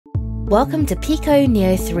Welcome to Pico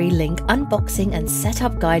Neo3 Link unboxing and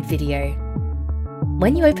setup guide video.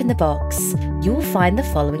 When you open the box, you will find the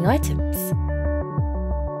following items.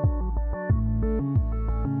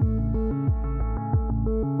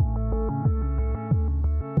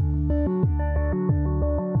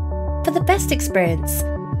 For the best experience,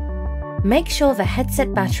 make sure the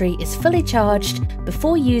headset battery is fully charged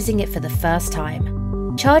before using it for the first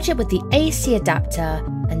time. Charge it with the AC adapter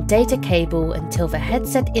and data cable until the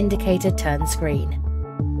headset indicator turns green.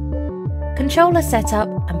 Controller setup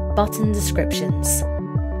and button descriptions.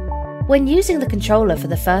 When using the controller for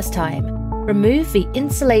the first time, remove the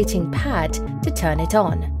insulating pad to turn it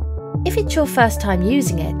on. If it's your first time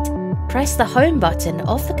using it, press the home button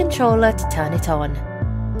of the controller to turn it on.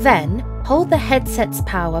 Then, hold the headset's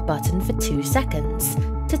power button for 2 seconds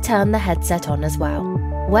to turn the headset on as well.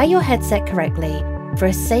 Wear your headset correctly for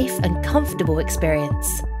a safe and comfortable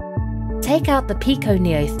experience. Take out the Pico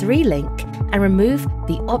Neo3 Link and remove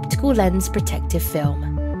the optical lens protective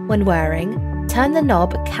film. When wearing, turn the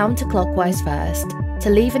knob counterclockwise first to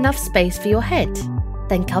leave enough space for your head.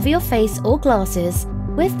 Then cover your face or glasses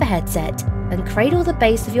with the headset and cradle the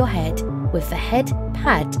base of your head with the head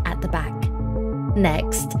pad at the back.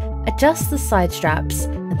 Next, adjust the side straps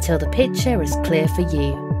until the picture is clear for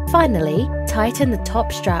you. Finally, tighten the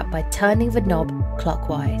top strap by turning the knob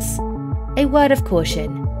clockwise. A word of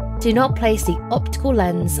caution: do not place the optical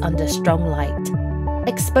lens under strong light.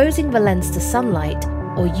 Exposing the lens to sunlight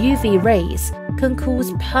or UV rays can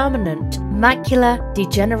cause permanent macular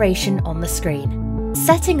degeneration on the screen.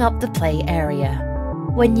 Setting up the play area.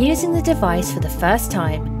 When using the device for the first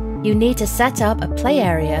time, you need to set up a play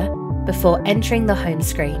area before entering the home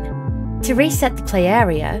screen. To reset the play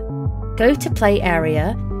area, go to Play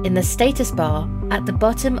Area in the status bar at the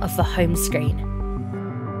bottom of the home screen.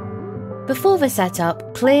 Before the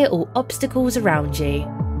setup, clear all obstacles around you.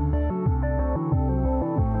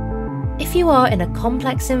 If you are in a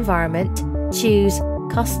complex environment, choose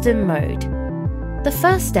Custom Mode. The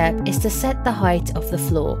first step is to set the height of the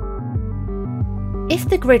floor. If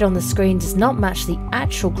the grid on the screen does not match the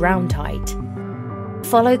actual ground height,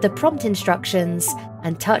 follow the prompt instructions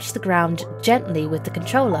and touch the ground gently with the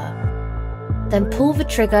controller. Then pull the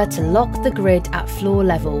trigger to lock the grid at floor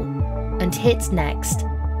level and hit Next.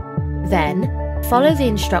 Then, follow the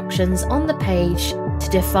instructions on the page to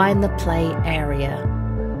define the play area.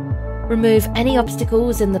 Remove any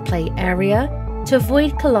obstacles in the play area to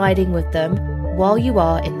avoid colliding with them while you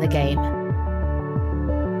are in the game.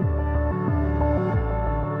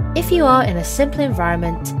 If you are in a simple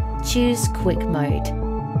environment, choose Quick Mode.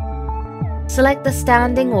 Select the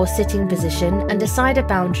standing or sitting position and decide a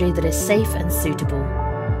boundary that is safe and suitable.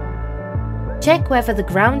 Check whether the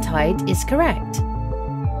ground height is correct.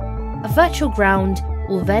 A virtual ground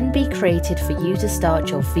will then be created for you to start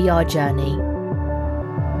your VR journey.